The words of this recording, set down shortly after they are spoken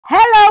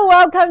Hello,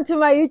 welcome to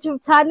my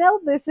YouTube channel.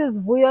 This is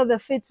Vuyo the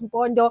Fit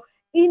Mpondo,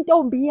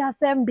 Intombi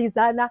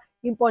yasembizana,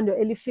 Impondo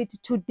Elifit.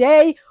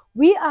 Today,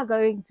 we are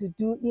going to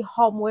do a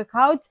home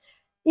workout.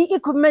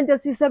 I-equipment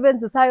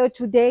esisebenzisayo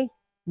today,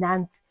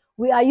 nansi.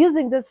 We are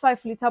using these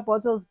 5-liter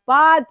bottles,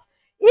 but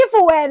if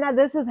wena,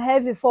 this is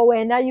heavy for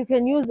wena, you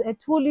can use a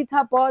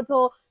 2-liter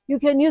bottle. You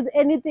can use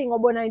anything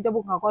obona into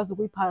obungakwazi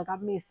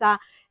ukuyiphakamisa,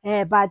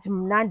 but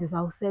mna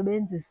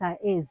ndizawusebenzisa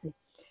ezi.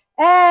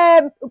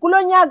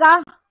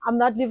 Kulonyaka, I'm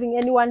not leaving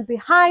anyone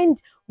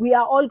behind. We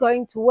are all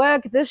going to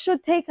work. This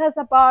should take us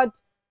about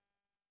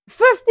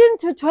 15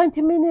 to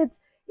 20 minutes.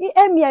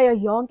 I-aim yayo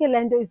yonke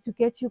lento is to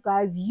get you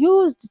guys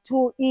used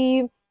to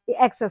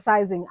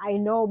exercising. I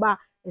know, but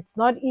it's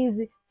not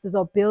easy.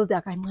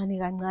 Sizobuilda kancane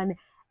kancane.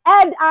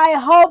 And I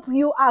hope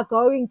you are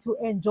going to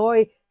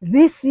enjoy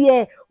this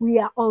year. We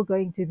are all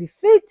going to be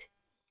fit,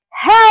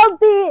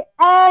 healthy,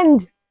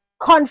 and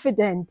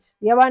confident.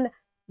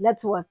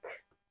 Let's work.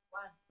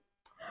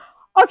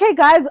 Okay,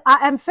 guys,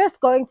 I am first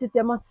going to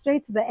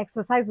demonstrate the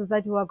exercises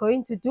that we are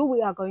going to do.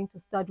 We are going to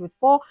start with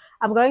 4.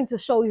 I'm going to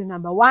show you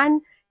number 1,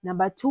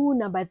 number 2,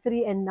 number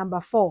 3, and number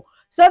 4.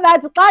 So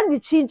that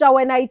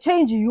when I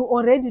change, you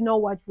already know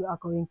what we are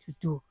going to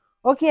do.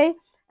 Okay,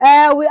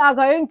 we are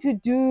going to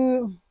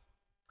do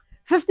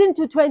 15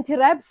 to 20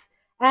 reps.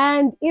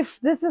 And if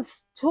this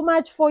is too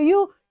much for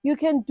you, you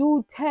can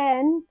do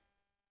 10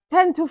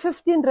 to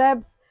 15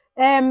 reps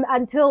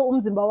until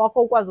umzimba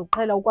wakho ukwazi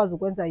ukuqhela ukwazi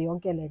ukwenza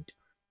yonke lento.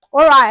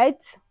 All right,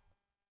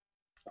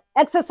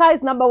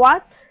 exercise number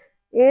 1,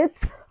 it's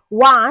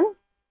 1,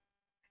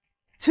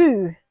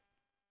 2,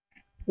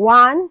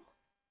 1,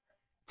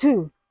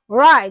 2.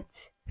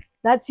 Right,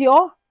 that's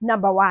your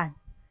number 1.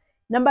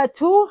 Number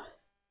 2,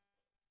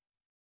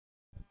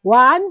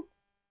 1,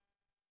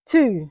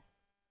 2,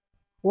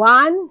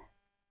 1,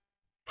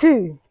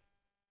 2.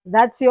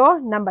 That's your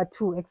number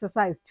 2,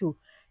 exercise 2.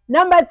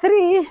 Number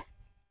 3,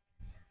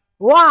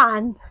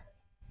 1,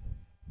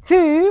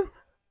 2,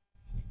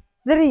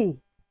 3.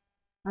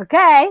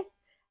 Okay,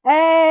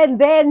 and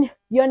then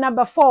your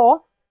number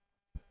 4,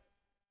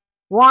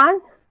 1,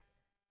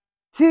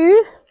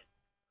 2,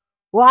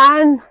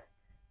 1,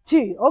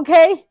 2.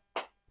 Okay,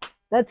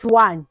 that's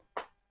 1,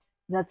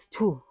 that's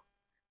 2.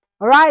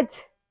 All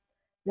right,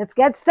 let's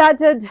get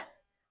started.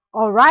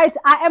 All right,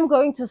 I am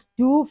going to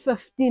do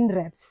 15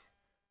 reps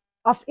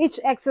of each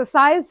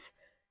exercise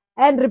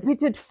and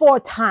repeat it 4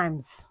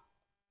 times.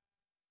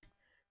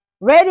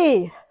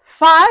 Ready?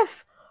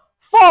 5,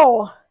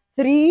 4,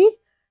 3,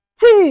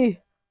 2,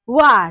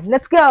 1.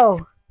 Let's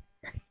go.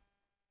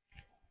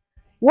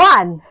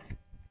 1,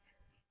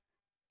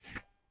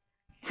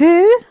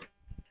 2,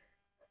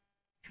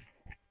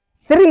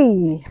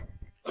 3,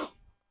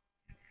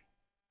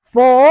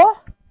 4,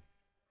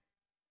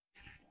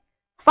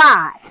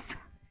 5,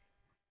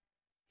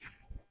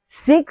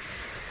 6,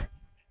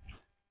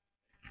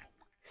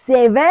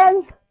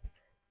 7,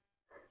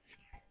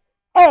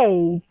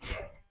 8,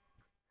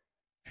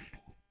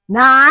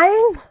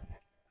 9,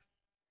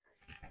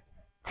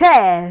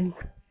 10,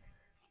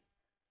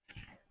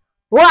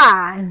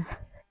 1,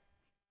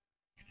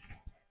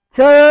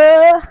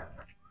 2,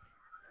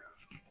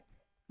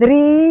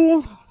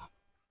 3,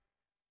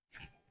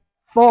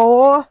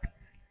 4,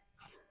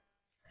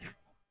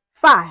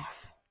 5.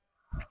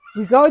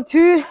 We go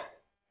to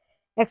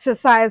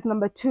exercise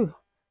number 2.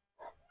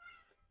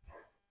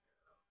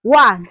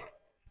 1,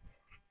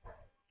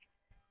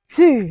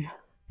 2,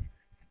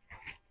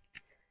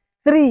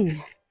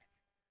 3,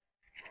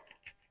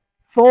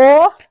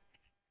 4,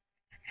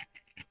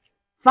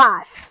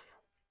 5,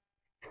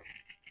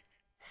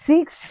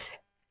 6,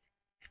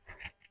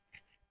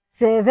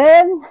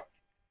 7,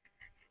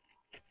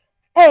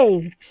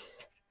 8,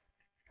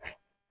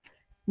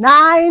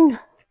 9,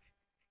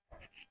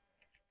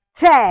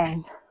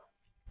 10,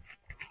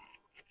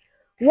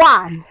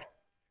 1,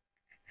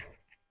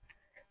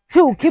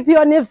 2. Keep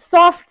your knees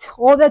soft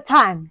all the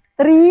time.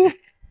 3,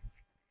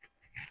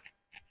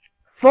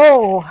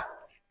 4,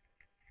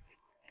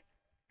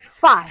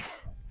 5.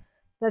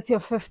 That's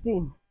your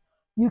 15.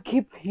 You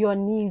keep your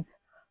knees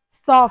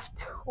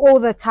soft all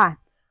the time.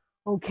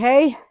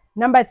 Okay,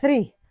 number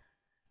 3.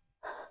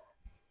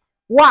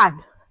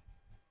 1,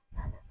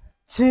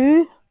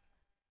 2,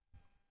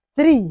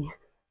 3,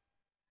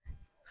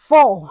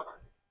 4,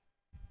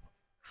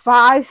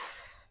 5,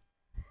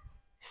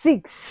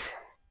 6,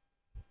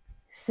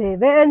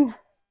 7,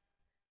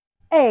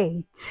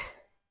 8,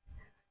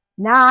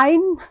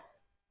 9,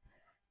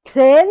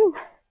 10,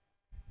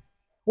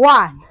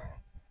 1,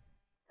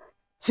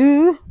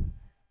 2,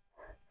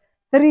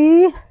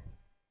 3,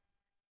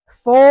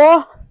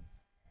 4,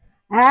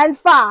 and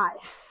 5.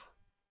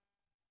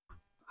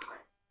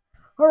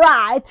 All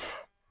right,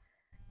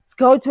 let's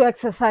go to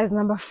exercise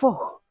number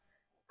 4.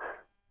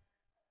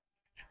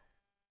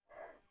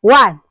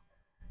 1,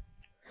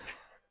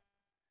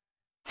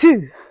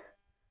 2,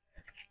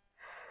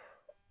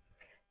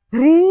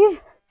 3,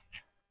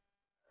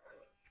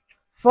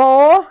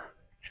 4,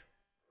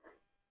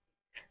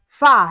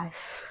 5,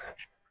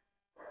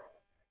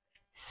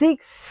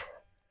 6,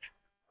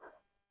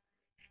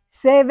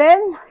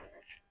 7,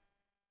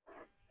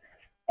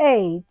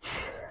 8,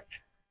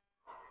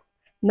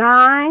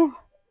 9,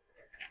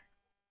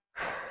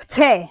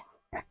 10,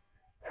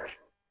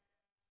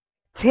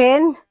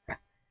 10,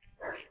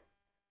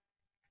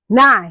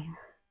 9,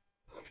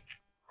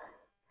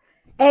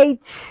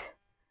 8.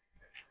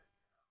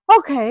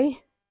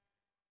 Okay.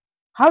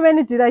 How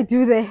many did I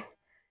do there?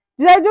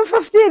 Did I do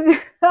 15?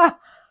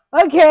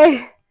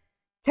 Okay.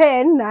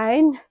 10,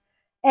 9,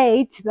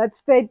 8. That's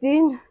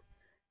 13.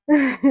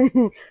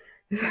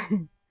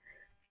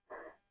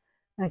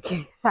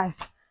 Okay, 5.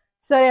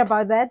 Sorry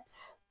about that.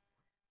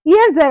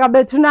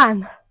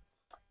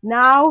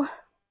 Now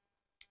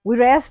we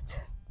rest.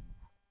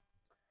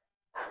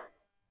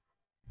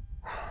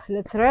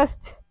 Let's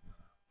rest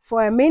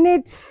for a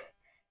minute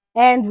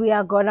and we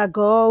are gonna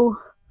go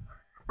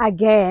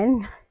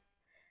again.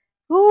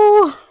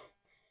 Oh,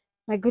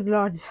 my good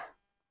Lord.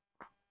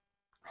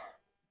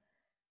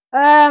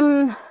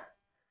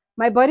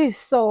 My body is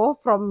sore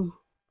from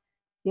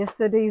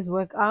yesterday's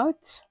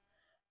workout,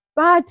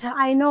 but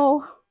I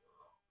know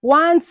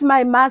once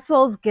my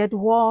muscles get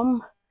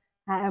warm,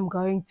 I am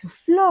going to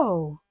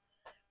flow.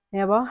 I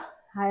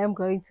am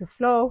going to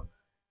flow.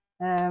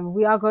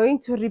 We are going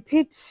to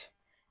repeat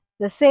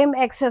the same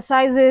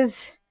exercises.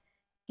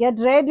 Get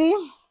ready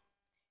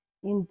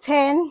in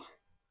 10,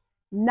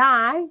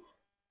 9,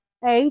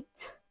 8,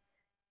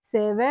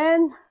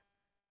 7,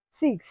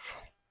 6,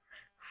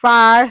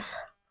 5,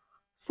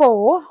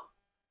 4,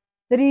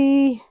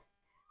 3,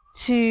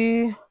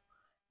 2,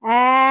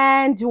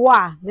 and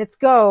 1. Let's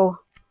go.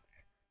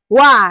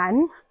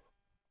 1,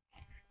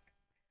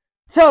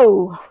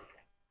 2,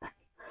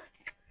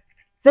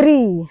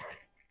 3,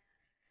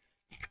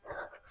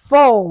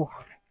 4,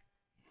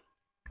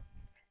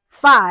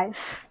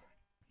 5,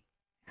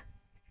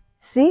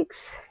 6,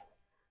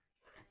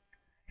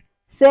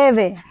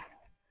 7,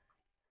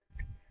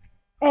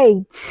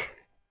 8,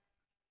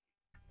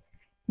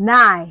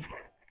 9,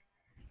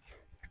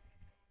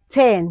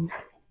 10.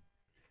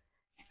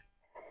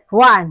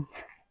 1,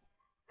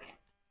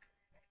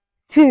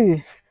 2,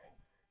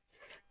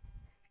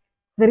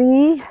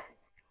 3,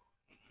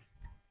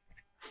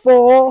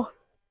 4,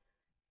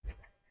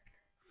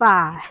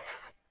 5.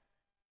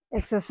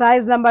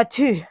 Exercise number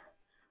 2.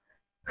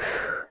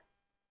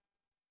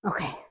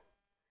 Okay.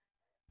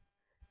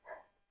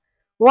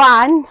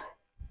 1,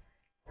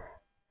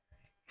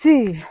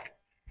 2,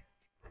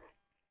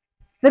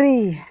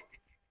 3,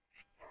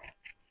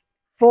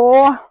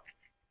 4,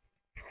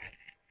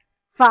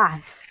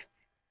 5,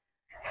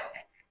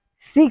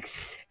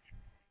 6,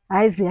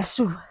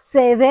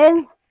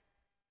 7,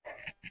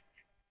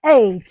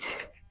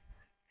 8,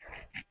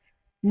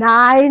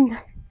 9,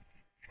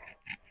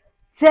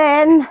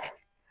 10.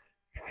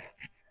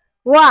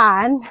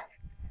 1,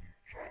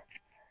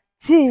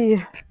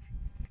 2,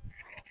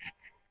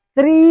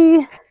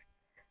 3,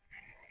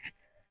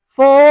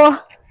 4,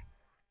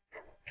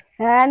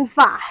 and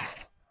 5.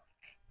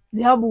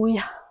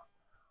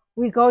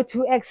 We go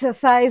to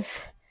exercise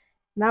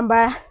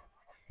number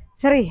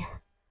 3.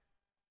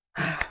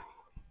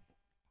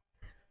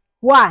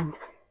 1,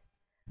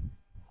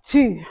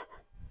 2,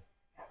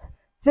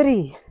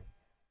 3,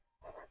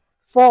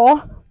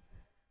 4,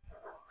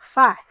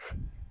 5,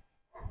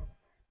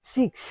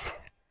 6,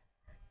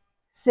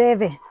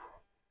 7,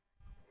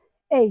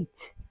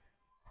 8,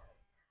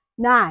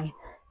 9,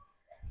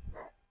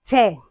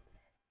 10.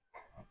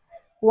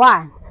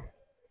 1,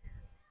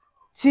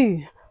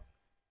 2,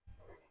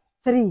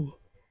 3,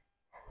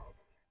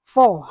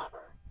 4,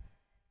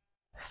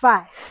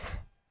 5.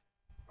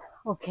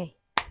 Okay.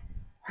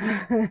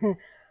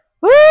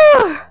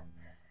 Woo!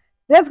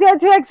 Let's get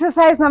to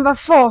exercise number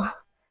 4.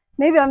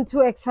 Maybe I'm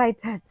too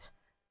excited.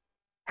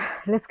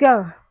 Let's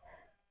go.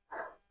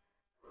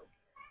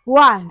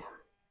 1,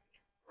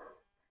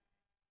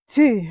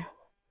 2,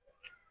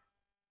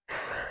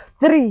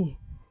 3,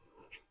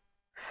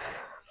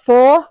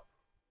 4,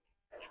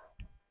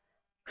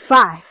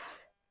 5,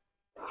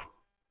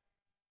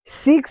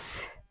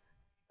 6,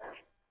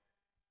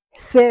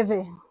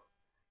 7,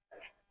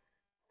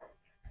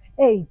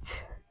 8,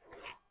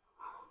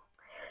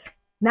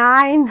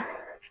 9,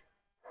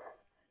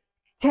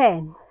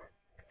 10.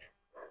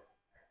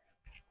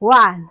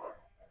 1,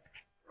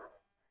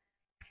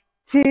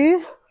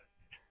 2,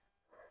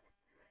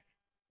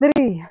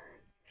 3,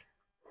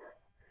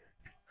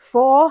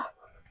 4,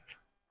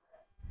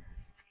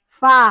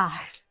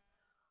 5.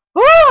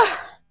 Woo!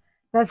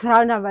 That's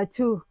round number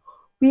 2.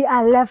 We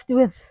are left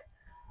with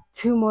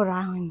 2 more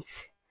rounds.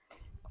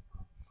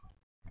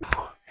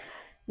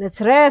 Let's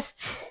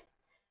rest.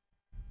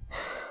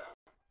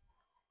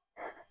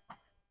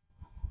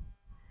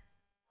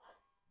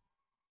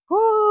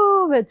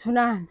 Woo,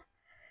 Betunan.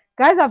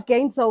 Guys, I've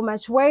gained so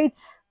much weight,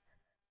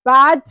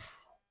 but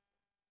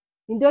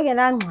I'm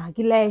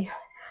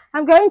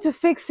going to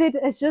fix it.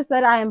 It's just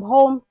that I am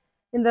home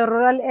in the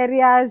rural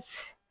areas.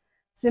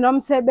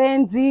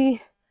 Sinomsebenzi.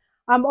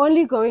 I'm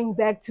only going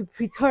back to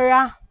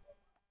Pretoria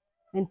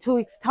in 2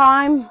 weeks'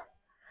 time.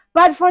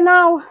 But for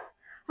now,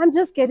 I'm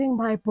just getting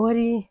my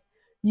body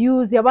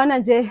used. Yabana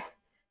nje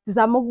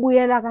ndizama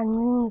ukubuyela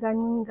kancinci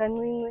kancinci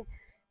kancinci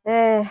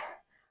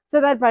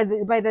so that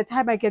by the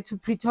time I get to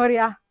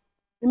Pretoria,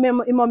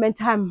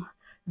 momentum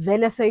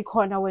vele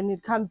seyikhona when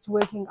it comes to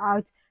working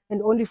out,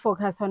 and only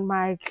focus on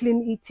my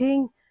clean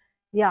eating.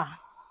 Yeah.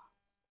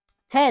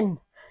 10,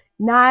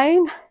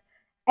 9,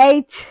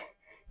 8,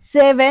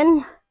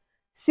 7,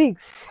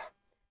 6,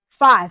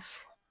 5,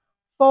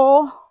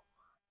 4,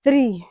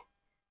 3,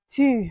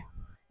 2,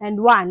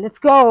 and 1. Let's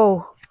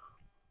go.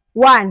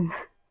 1,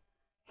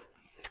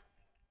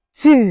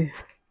 2,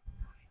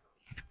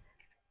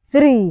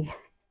 3,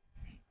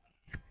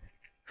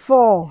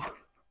 4,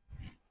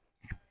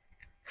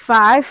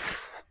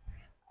 5,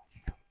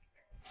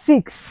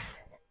 6,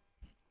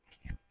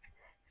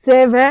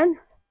 7,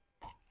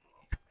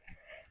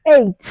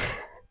 8,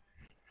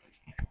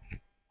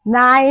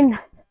 9,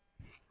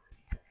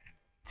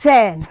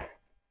 10.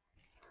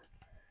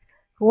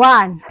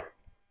 1,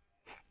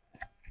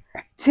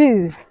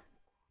 2,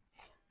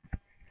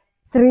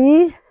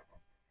 3,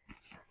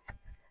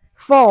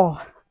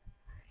 4,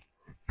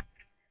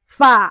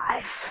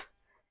 5.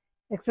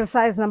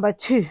 Exercise number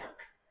 2.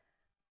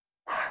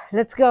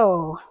 Let's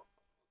go.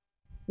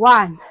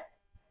 1,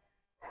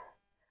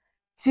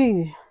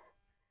 2,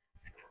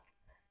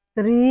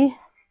 3,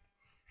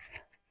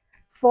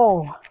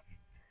 4,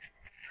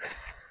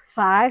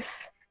 5,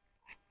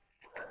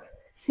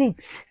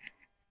 6,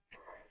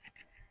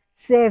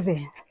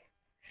 7,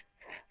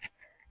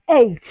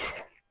 8,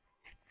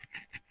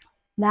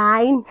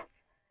 9,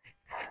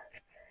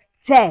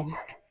 10.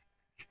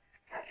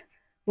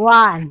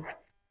 1,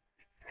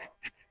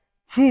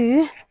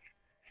 2,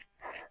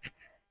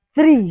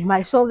 3.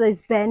 My shoulder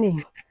is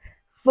bending.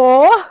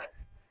 4,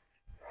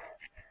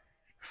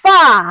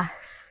 5.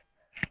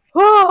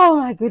 Oh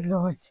my good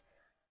Lord.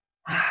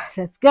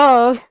 Let's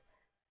go.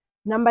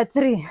 Number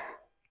 3.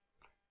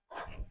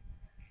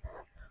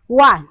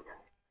 1,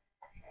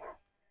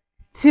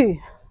 2,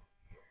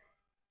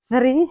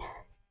 3,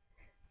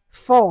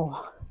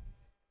 4,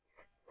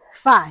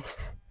 5,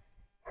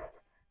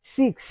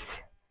 6,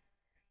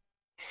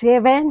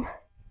 7,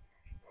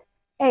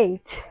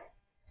 8,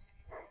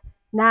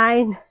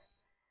 9,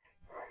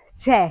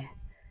 10.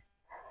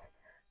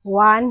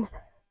 1,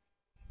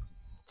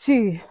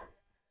 2,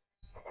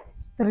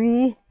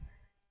 3,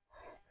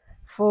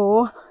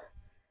 4,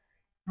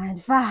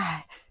 and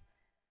 5.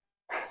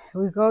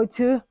 We go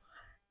to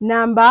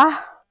number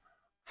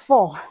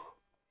 4.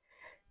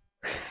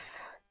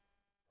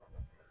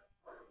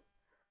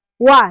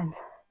 1,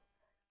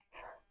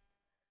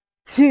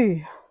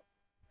 2,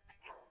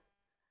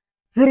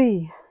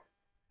 3,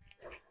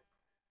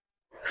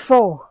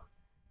 4,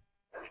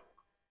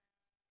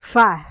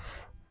 5,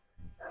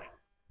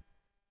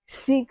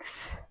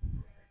 6,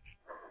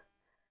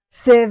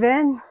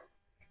 7,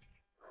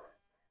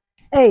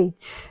 8,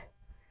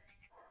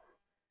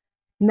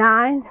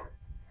 9,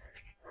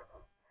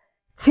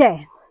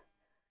 10.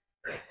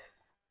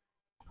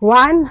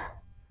 1,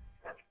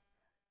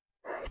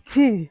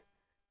 2,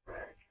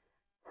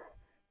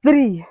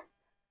 3,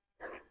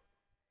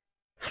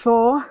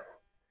 4,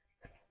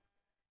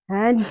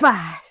 and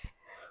 5.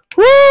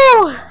 Woo!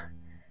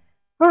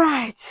 All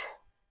right.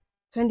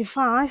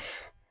 25.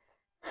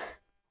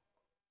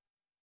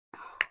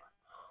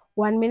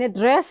 1 minute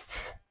rest.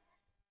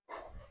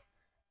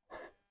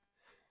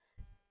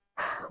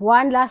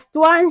 One last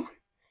one.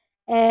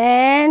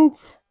 And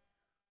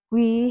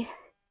we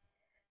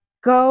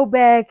go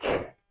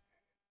back.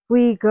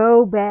 We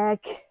go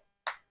back.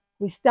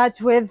 We start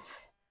with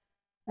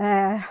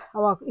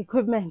our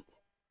equipment.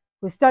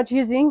 We start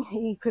using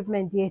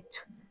equipment yet.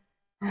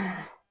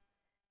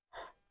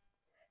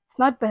 It's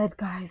not bad,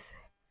 guys.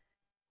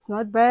 It's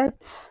not bad.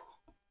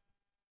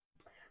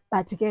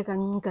 But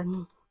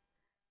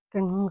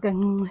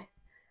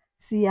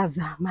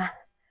siyazama.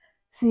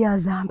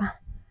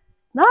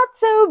 Not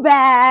so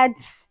bad.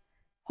 It's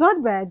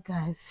not bad,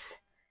 guys.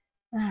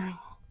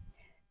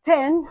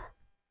 10,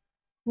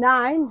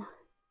 9,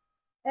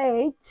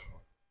 8,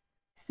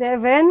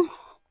 7,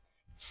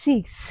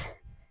 6,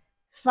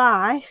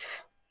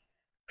 5,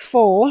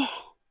 4,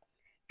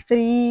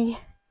 3,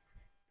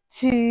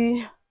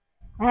 2,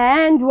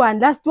 and 1.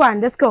 Last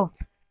one. Let's go.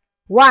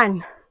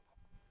 1,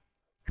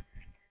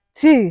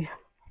 2,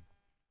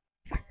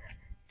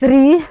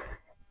 3,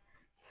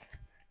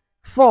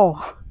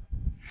 4,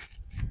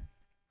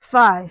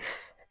 5,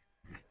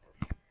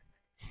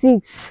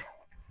 6,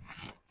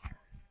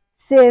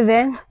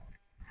 7,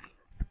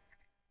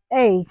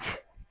 8,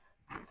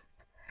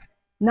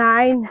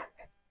 9,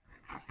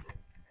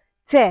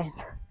 10.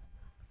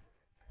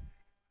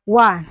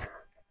 1,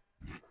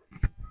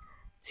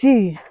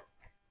 2,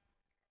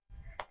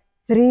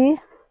 3,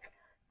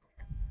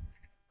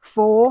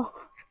 4,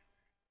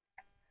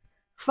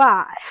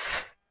 5.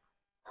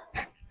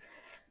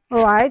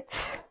 All right.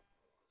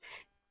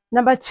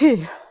 Number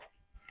 2.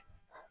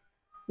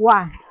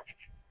 1,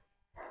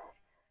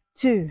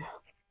 2,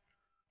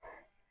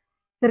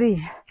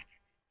 3,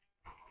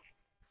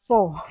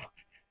 4,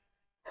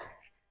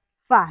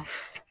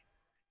 5,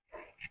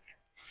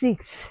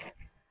 6,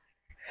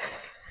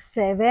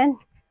 7,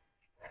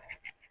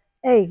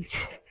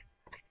 8,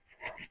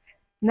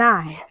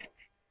 9,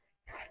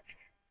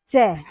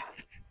 10.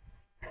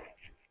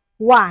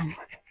 1,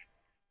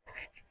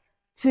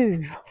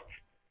 2,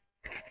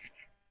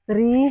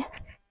 3,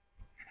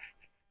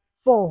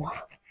 4,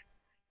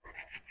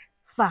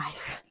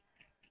 5.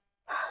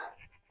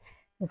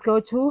 Let's go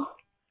to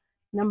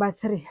number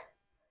 3.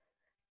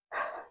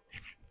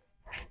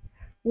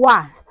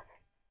 1,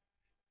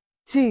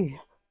 2,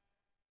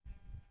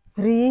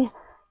 3,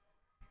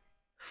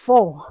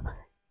 4,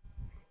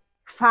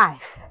 5,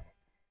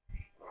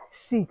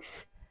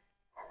 6,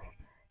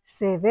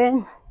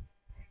 7,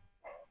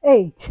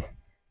 8,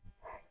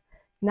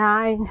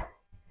 9,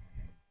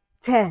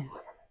 10.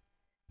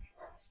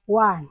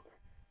 1,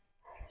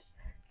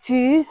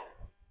 2,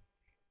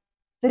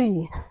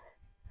 3,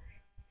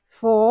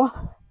 4,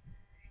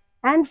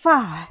 and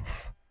 5.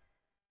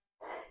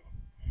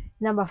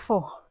 Number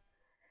 4.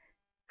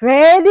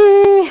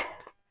 Ready?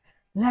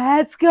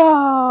 Let's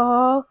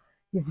go.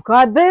 You've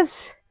got this.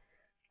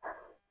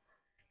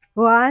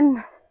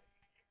 1,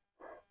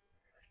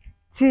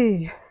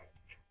 2,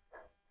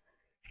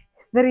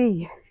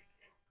 3,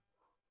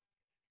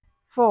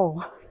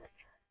 4,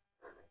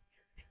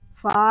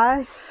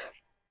 5,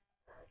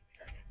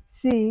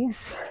 6,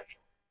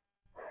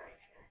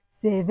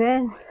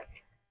 7,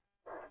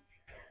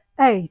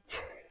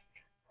 8,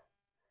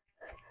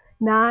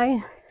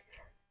 9,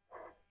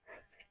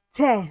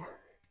 10.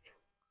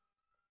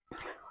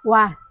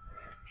 1,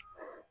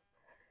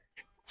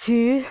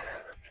 2,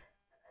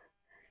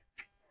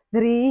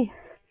 3,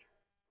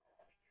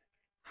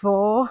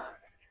 4,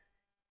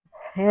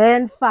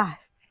 and 5.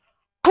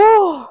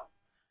 Oh,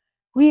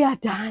 we are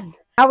done.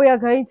 Now we are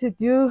going to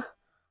do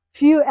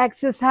few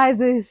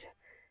exercises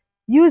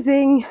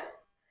using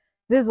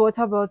these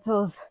water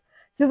bottles.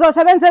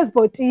 Sizosebenzisa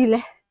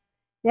ezibhotile.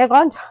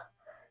 Yaqonda?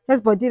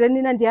 Ezibhotile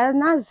nina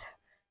ndiyanazi.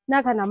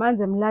 Nakha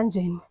namanzi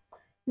emlanjeni.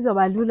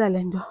 Izoba lula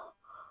lento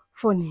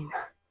for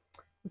nina.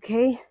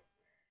 Okay?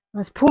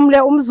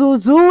 Masiphumle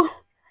umzuzu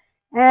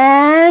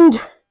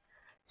and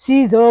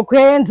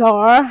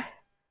sizokwenza.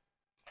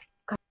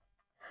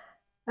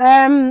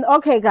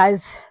 Okay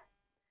guys,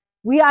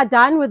 we are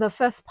done with the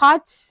first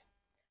part.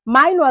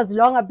 Mine was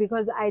longer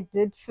because I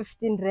did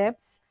 15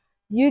 reps.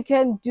 You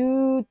can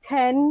do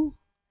 10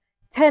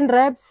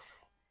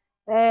 reps,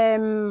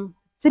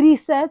 3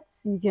 sets.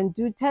 You can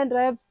do 10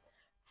 reps,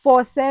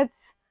 4 sets.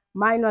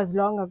 Mine was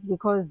longer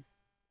because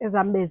it's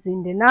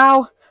amazing.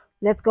 Now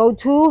let's go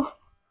to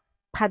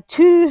part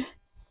 2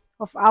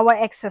 of our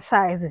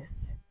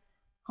exercises.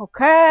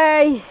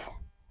 Okay.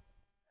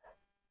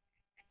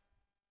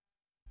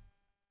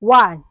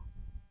 1,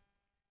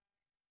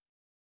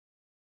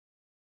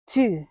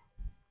 2,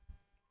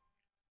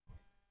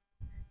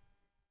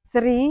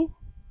 3,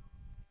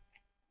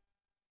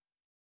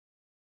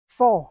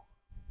 4,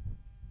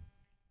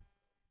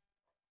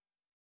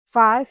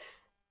 5,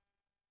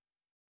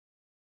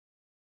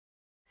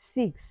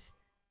 6,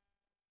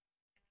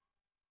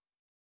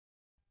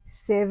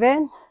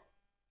 7,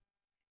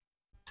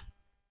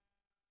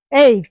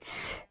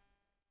 8,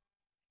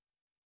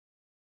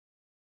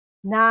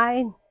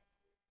 9,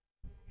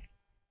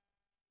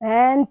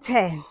 and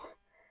 10.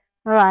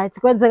 All right,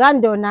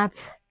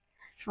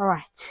 all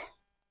right.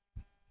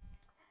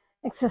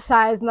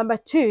 Exercise number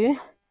 2.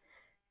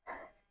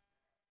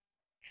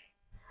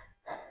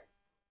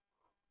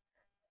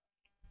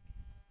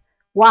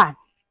 1,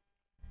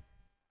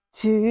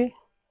 2,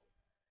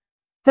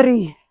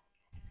 3,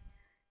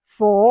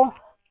 4,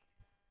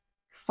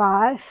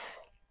 5,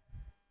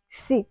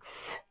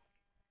 6,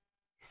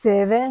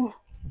 7,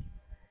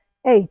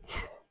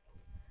 8,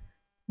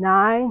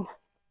 9,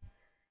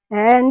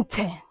 and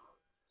 10.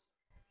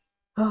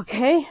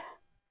 Okay,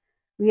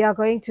 we are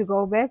going to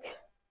go back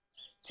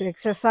to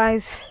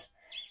exercise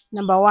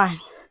number 1.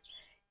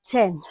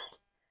 10,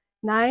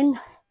 9,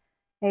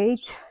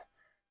 8,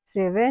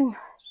 7,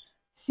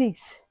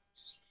 6,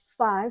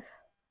 5,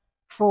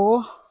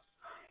 4,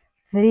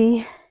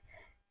 3,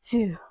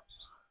 2,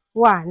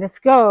 1. Let's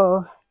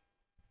go.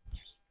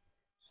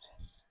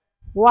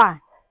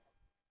 1,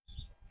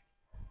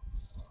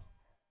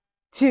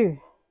 2,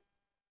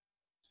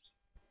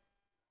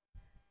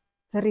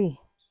 3,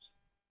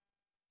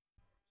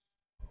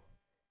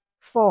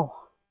 4,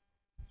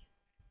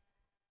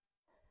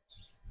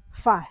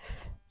 5,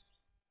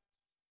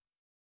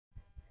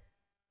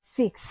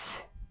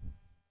 6,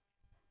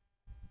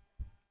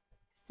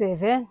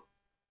 7,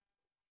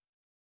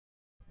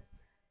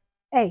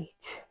 8,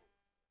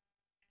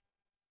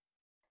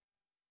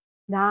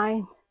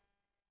 9,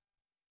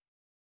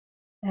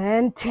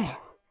 and 10.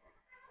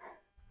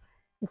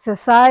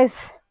 Exercise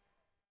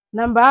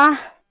number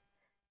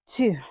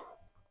 2.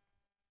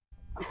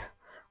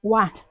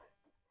 1,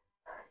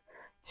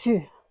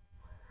 2,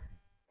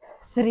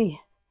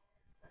 3,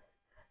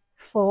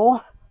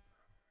 4,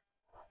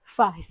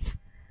 5,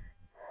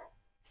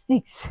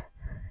 6,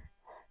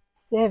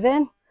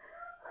 7,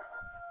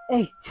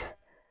 8,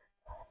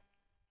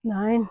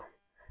 9,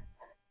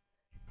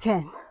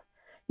 10.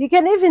 You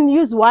can even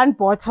use 1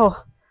 bottle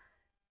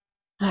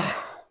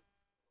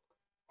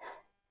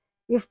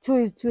If 2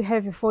 is too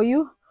heavy for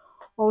you,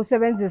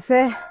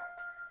 usebenzise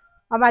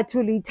ama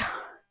 2 liter.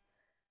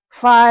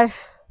 5,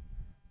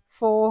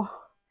 4,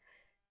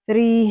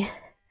 3,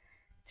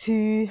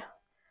 2,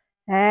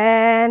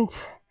 and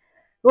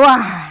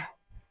 1.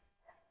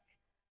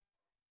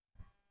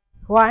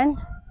 1,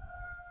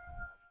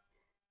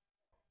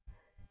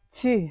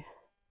 2,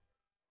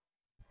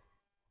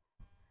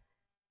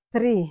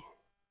 3,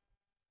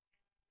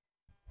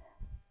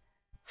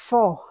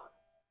 4,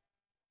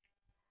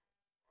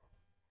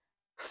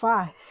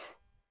 5,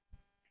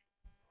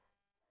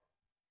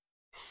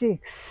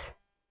 6,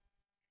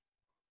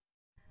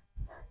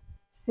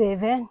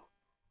 7,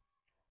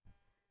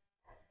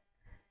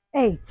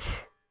 8,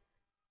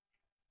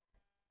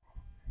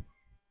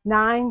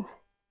 9,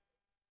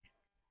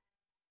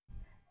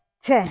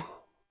 10.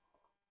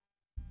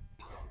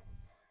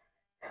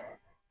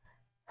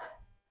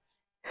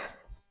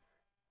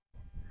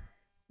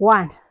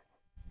 1,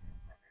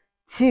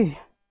 2,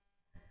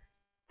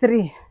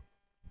 3,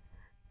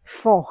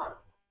 4,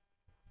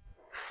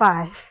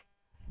 5,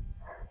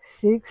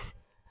 6,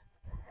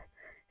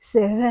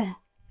 7,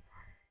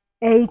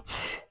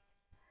 8,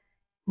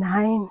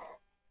 9,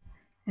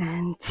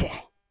 and 10.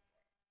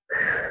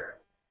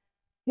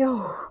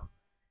 Yo,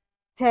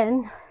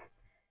 10,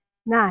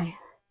 9,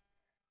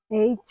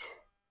 8,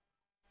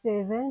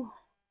 7,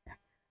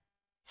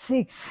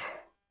 6,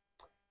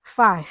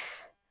 5,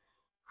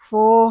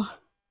 4,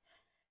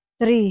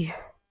 3,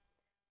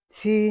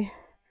 2,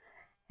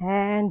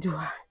 and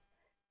 1.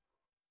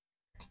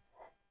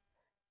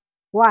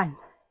 1,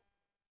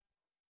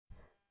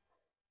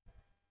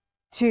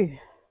 2,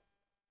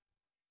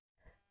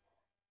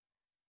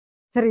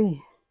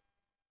 3,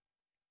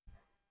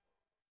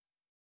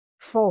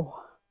 4,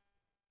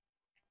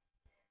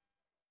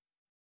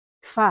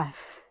 5,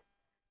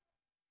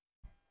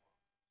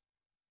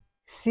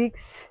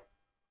 6,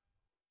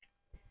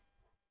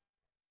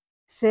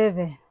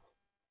 7,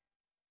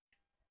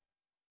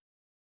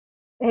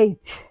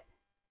 8,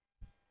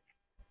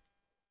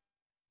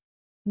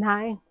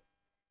 9,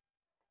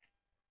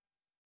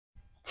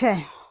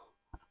 10.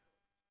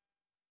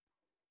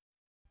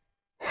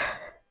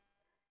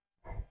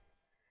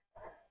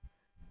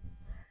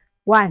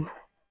 1,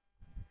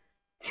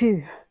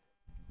 2,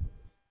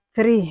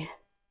 3,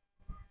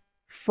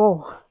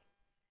 4,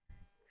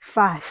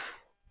 5,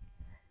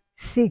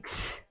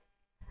 6,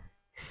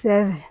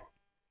 7,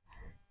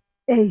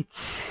 8,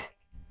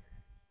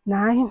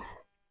 9,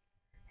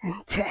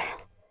 and 10.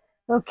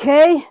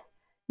 Okay,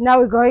 now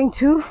we're going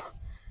to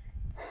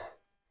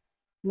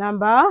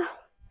number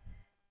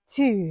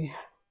 2.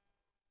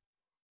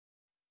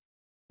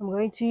 I'm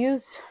going to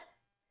use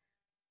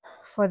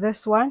for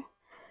this one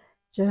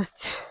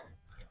just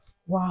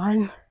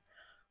 1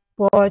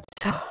 bottle.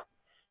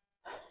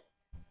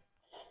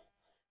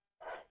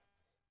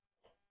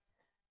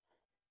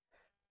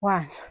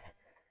 1,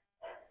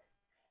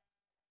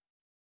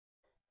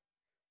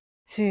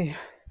 2,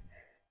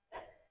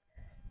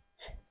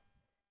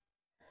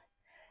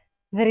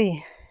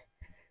 3,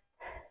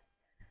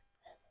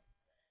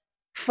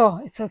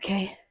 4. It's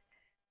okay.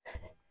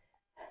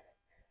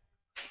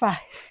 5,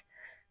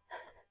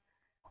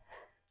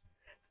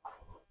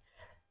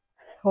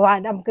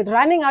 1. I'm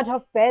running out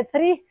of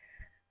battery.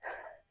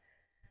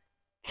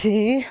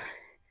 2,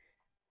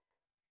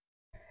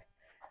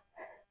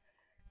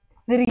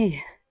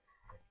 3,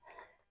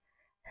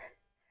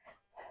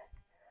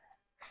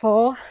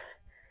 4,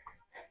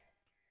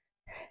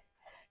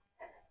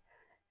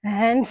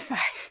 and 5.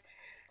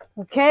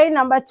 Okay,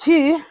 number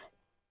 2.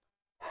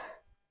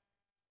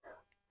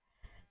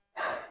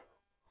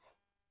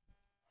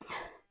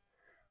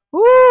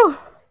 Woo!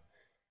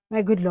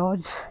 My good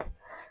Lord.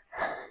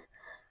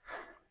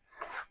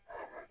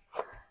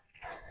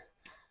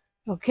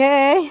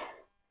 Okay.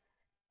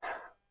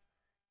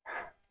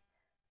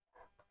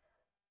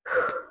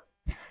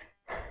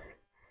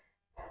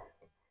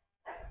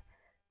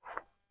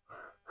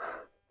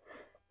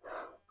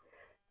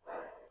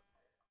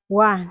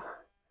 One,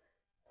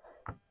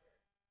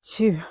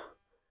 2,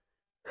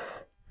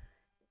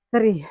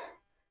 3,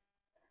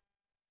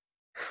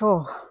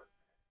 4,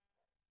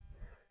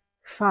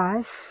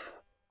 5,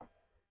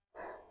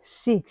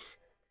 6,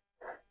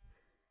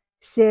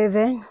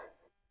 7,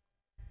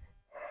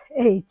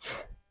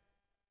 8,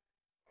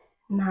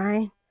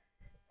 9,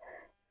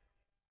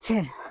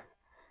 10.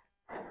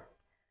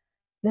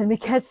 Let me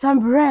catch some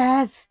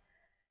breath.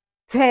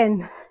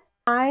 10,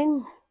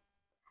 9,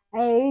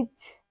 8,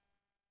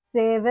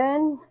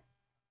 7,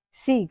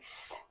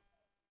 6,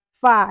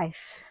 5,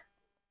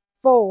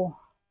 4,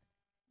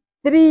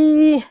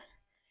 3,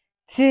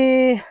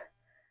 2,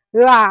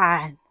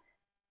 1.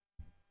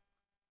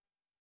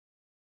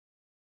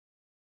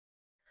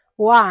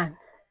 1,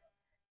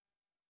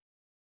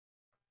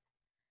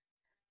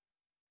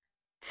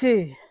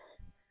 2,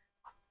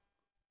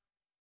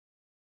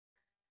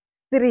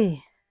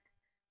 3,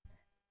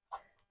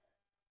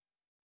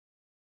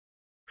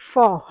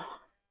 4,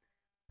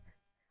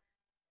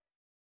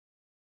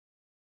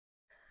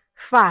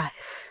 5,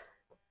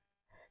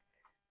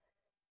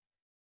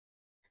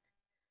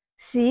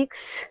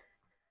 6,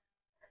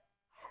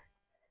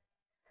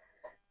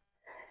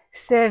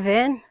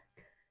 7,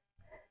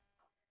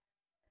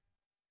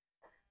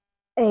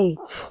 8,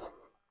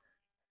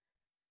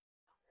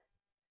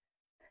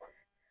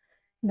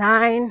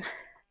 9,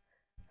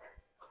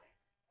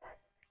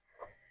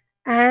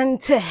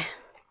 and 10.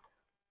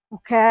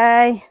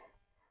 Okay.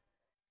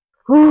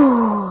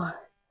 Whew.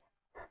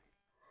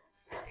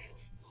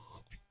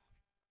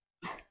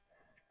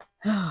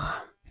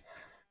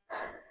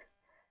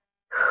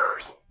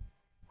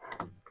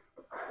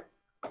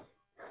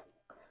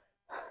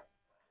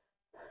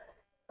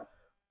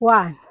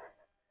 1,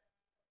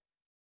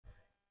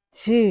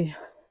 2,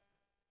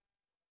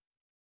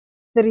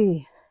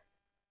 3,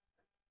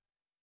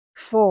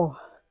 4,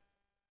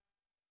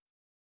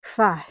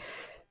 5,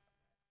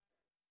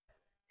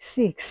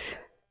 6,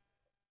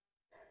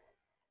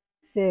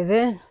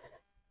 7,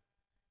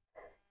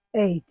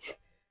 8,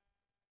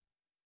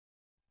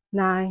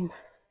 9,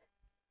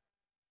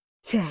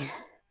 10.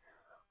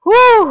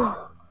 Woo!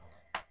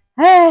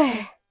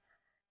 Hey,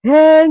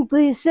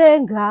 ngicishe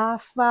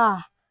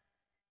ngafa.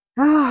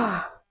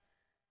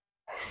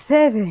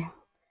 7,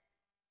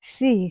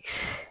 6,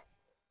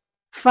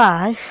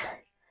 5,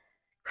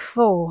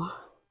 4,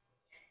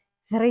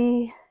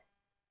 3,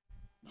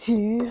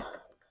 2,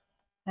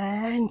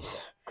 and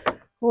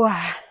 1.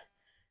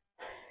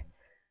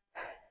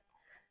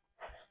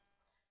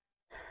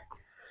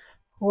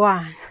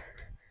 1,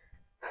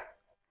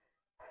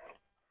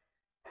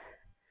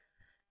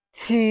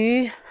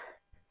 2,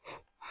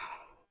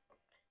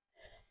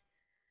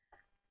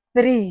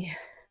 3,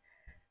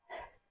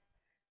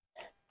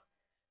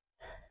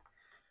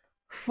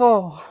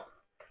 4,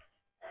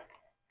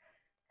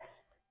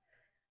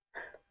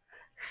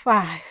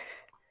 5,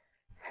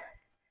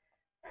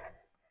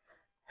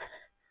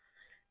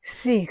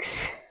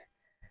 6,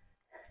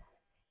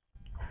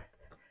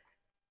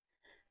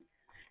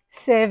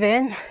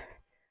 7,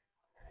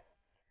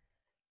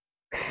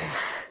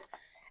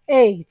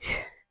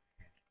 8,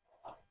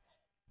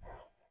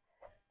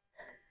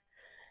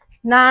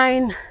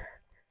 9,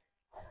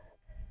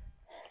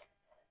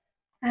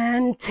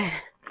 and 10.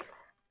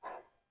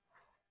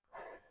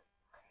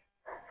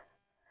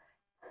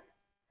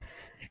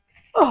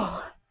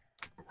 Oh,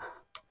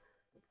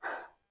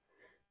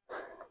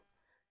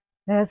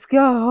 let's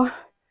go.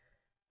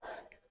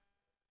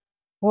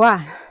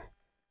 1,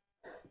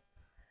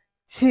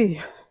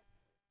 2,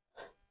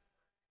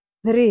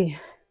 3,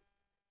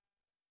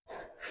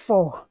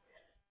 4,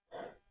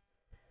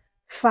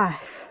 5,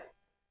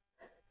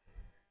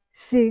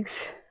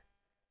 6,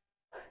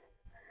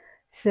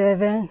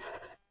 7,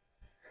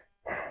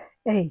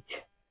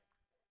 8,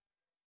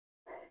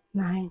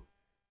 9,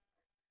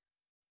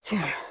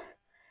 10.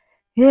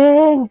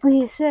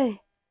 Ngicishe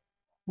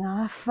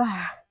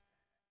ngafa.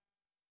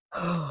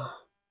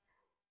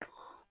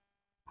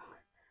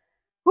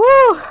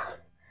 Woo!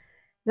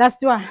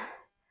 Last one.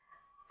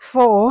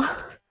 4.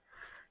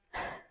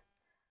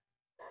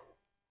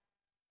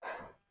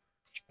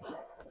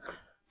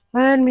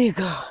 Let me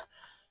go.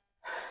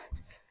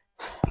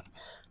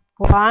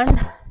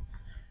 1,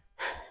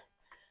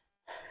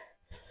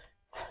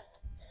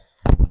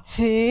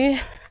 2,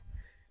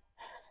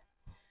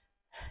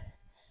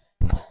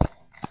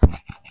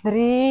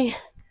 3,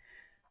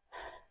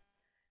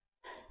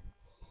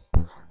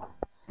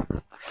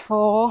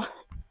 4,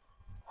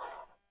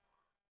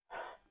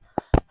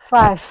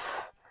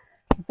 5.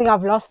 I think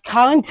I've lost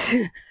count.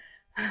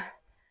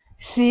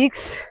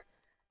 6,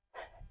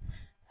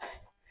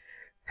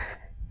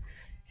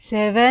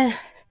 7,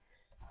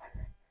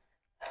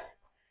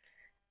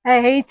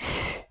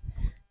 8,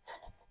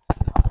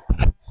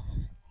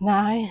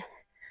 9,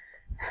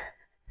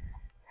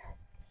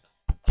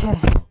 10.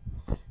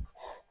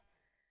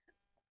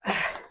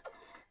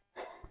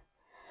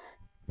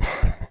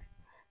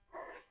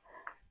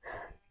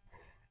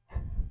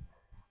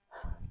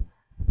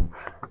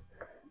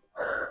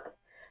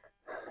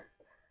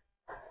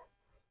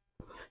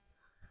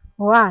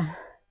 One,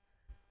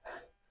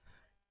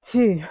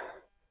 2,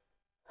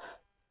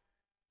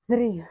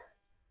 3,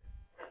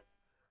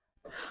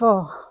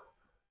 4,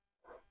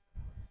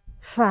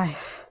 5,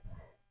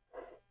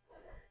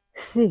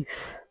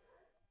 6,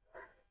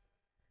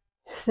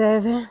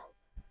 7,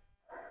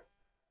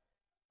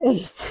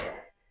 8,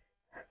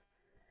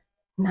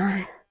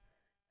 9,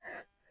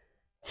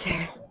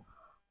 10.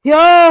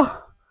 Yo!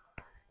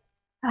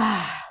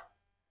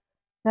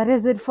 That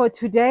is it for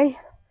today.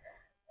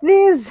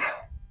 Please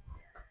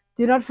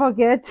do not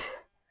forget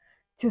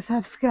to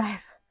subscribe.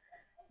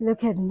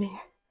 Look at me.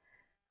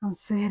 I'm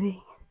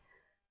sweating.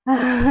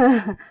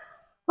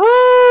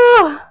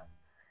 Oh,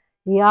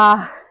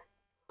 yeah.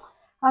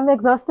 I'm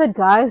exhausted,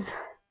 guys,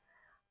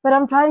 but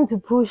I'm trying to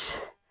push.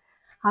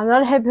 I'm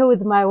not happy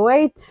with my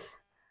weight.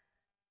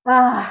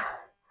 I'm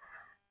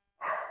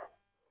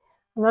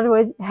not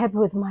happy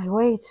with my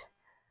weight,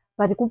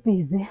 but I'm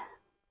busy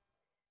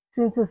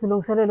since it's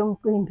silungiselela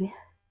umcimbi.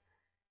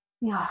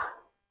 Yeah,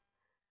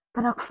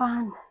 but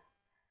akufani.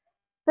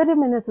 30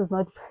 minutes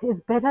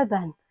is better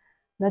than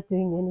not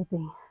doing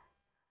anything.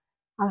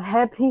 I'm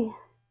happy.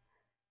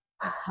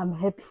 I'm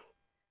happy.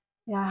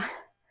 Yeah.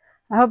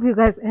 I hope you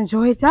guys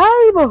enjoyed.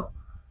 Hayibo.